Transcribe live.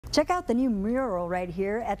Check out the new mural right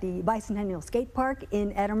here at the Bicentennial Skate Park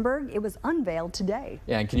in Edinburg. It was unveiled today.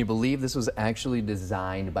 Yeah, and can you believe this was actually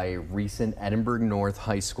designed by a recent Edinburg North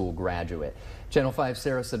High School graduate? Channel 5's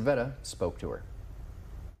Sarah Cervera spoke to her.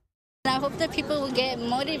 I hope that people will get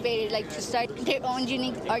motivated, to start their own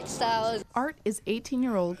unique art styles. Art is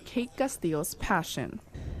 18-year-old Kate Castillo's passion.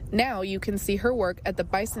 Now you can see her work at the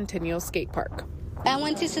Bicentennial Skate Park. I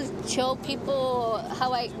want to show people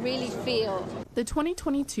how I really feel. The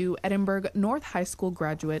 2022 Edinburg North High School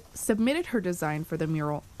graduate submitted her design for the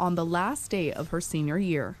mural on the last day of her senior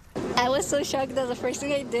year. I was so shocked that the first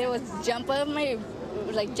thing I did was jump out of my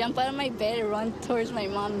bed and run towards my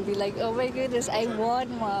mom and be like, "Oh my goodness, I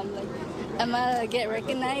won, Mom. I'm gonna get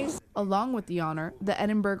recognized." Along with the honor, the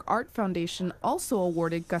Edinburg Art Foundation also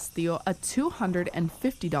awarded Castillo a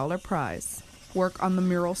 $250 prize. Work on the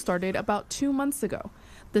mural started about 2 months ago.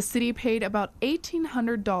 The city paid about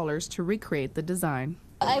 $1,800 to recreate the design.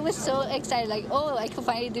 I was so excited, I could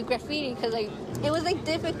finally do graffiti, because it was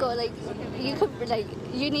difficult.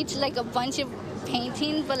 You need a bunch of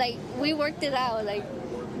painting, but we worked it out.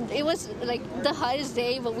 It was the hottest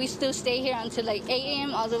day, but we still stay here until 8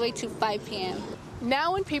 a.m. all the way to 5 p.m.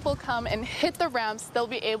 Now when people come and hit the ramps, they'll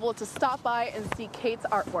be able to stop by and see Kate's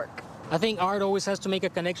artwork. I think art always has to make a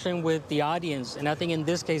connection with the audience, and I think in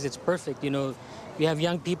this case it's perfect. You have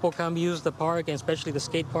young people come use the park, and especially the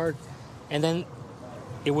skate park, and then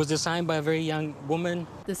it was designed by a very young woman.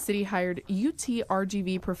 The city hired UT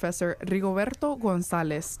RGV professor Rigoberto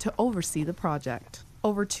Gonzalez to oversee the project.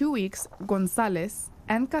 Over 2 weeks, Gonzalez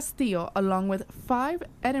and Castillo, along with 5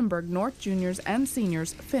 Edinburg North juniors and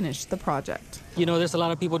seniors, finished the project. There's a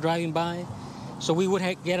lot of people driving by, so we would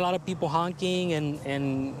get a lot of people honking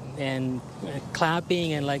and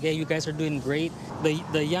clapping and hey, you guys are doing great.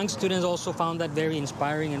 The young students also found that very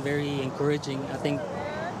inspiring and very encouraging. I think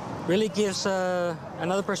really gives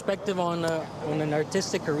another perspective on an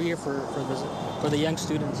artistic career for the young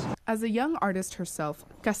students. As a young artist herself,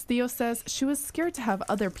 Castillo says she was scared to have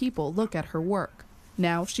other people look at her work.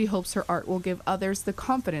 Now she hopes her art will give others the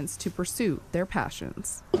confidence to pursue their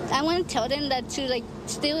passions. I want to tell them that to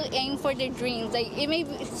still aim for their dreams. It may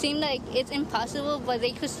seem like it's impossible, but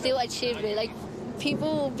they could still achieve it.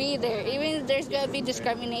 People will be there. Even if there's going to be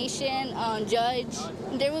discrimination, judge,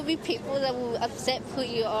 there will be people that will accept who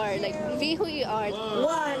you are. Be who you are.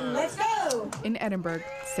 Let's go! In Edinburg,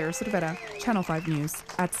 Sarah Cervera, Channel 5 News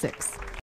at 6.